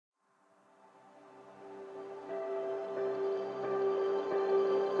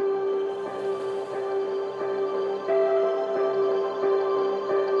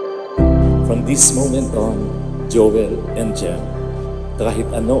this moment on, Joel and Jem, kahit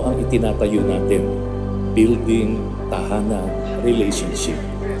ano ang itinatayo natin, building, tahanan, relationship,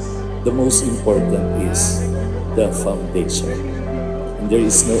 the most important is the foundation. And there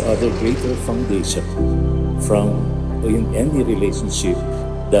is no other greater foundation in any relationship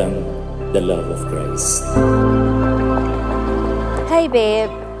than the love of Christ. Hi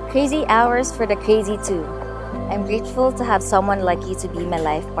babe, crazy hours for the crazy too. I'm grateful to have someone like you to be my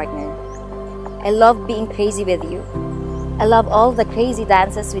life partner. I love being crazy with you. I love all the crazy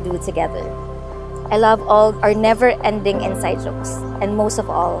dances we do together. I love all our never-ending inside jokes. And most of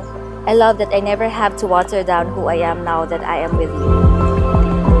all, I love that I never have to water down who I am now that I am with you.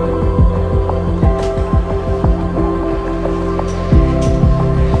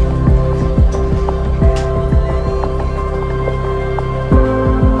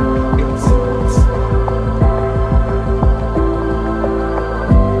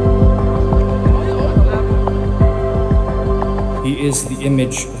 He is the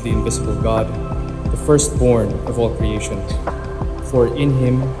image of the invisible God, the firstborn of all creation. For in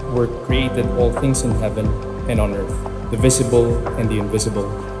him were created all things in heaven and on earth, the visible and the invisible.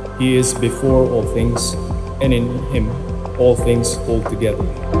 He is before all things, and in him all things hold together.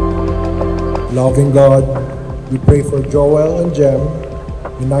 Loving God, we pray for Joel and Jem,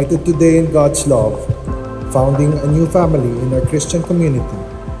 united today in God's love, founding a new family in our Christian community.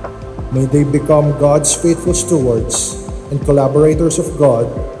 May they become God's faithful stewards and collaborators of God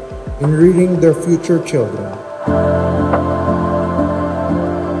in rearing their future children. 1,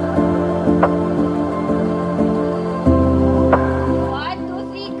 2,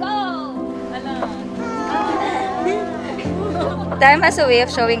 3, go! Time has a way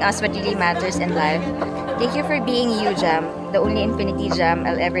of showing us what really matters in life. Thank you for being you, Jam, the only infinity gem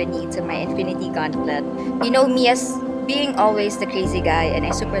I'll ever need to my infinity gauntlet. You know me as being always the crazy guy, and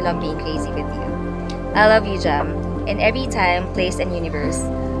I super love being crazy with you. I love you, Jam, in every time, place, and universe.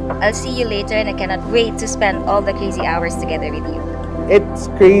 I'll see you later, and I cannot wait to spend all the crazy hours together with you. It's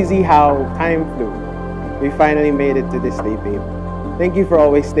crazy how time flew. We finally made it to this day, babe. Thank you for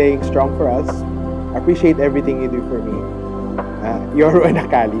always staying strong for us. I appreciate everything you do for me. You're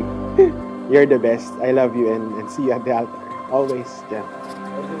Nakali. You're the best. I love you and see you at the altar. Always, Jem.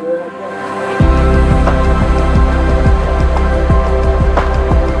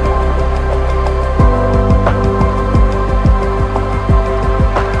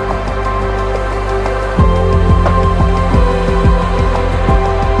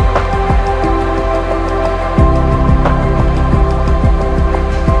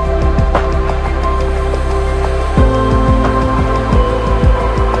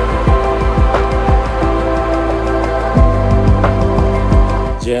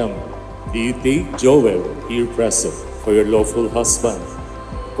 Jem, do you take Joel here present for your lawful husband,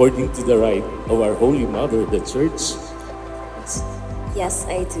 according to the right of our Holy Mother, the Church? Yes,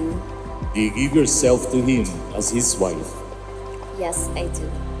 I do. Do you give yourself to him as his wife? Yes, I do.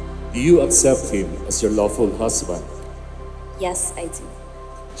 Do you accept him as your lawful husband? Yes, I do.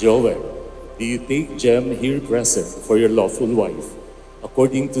 Joel, do you take Jem here present for your lawful wife,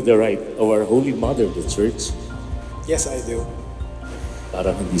 according to the right of our Holy Mother, the Church? Yes, I do.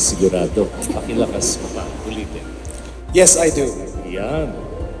 Parang hindi sigurado. Pakilakas mo pa. Ulitin. Yes, I do. Yan.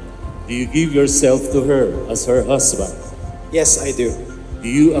 Do you give yourself to her as her husband? Yes, I do. Do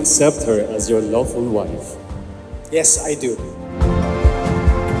you accept her as your lawful wife? Yes, I do.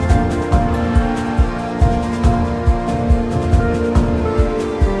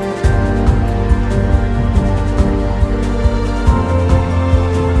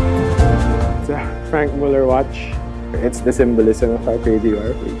 It's a Frank Muller watch. It's the symbolism of how crazy we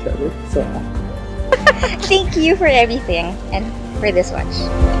are for each other. So, Thank you for everything and for this watch.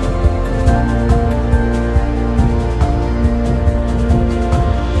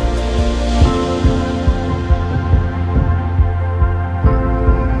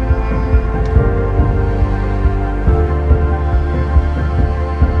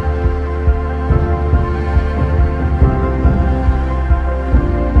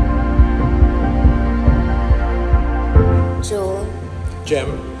 Joel, Jem,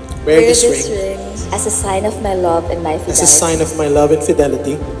 wear this ring as a sign of my love and my fidelity. as a sign of my love and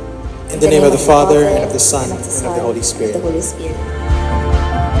fidelity. In the name of the Father, and of the Son, and of the Holy Spirit. The Holy Spirit.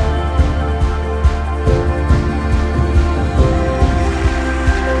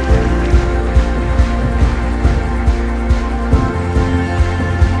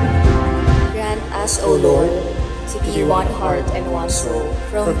 Grant us, O Lord, to be one heart and one soul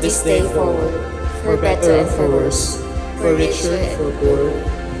from this day forward, for better and for worse, for richer and for poorer,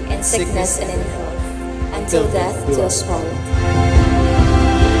 in sickness and in health, until death do us part.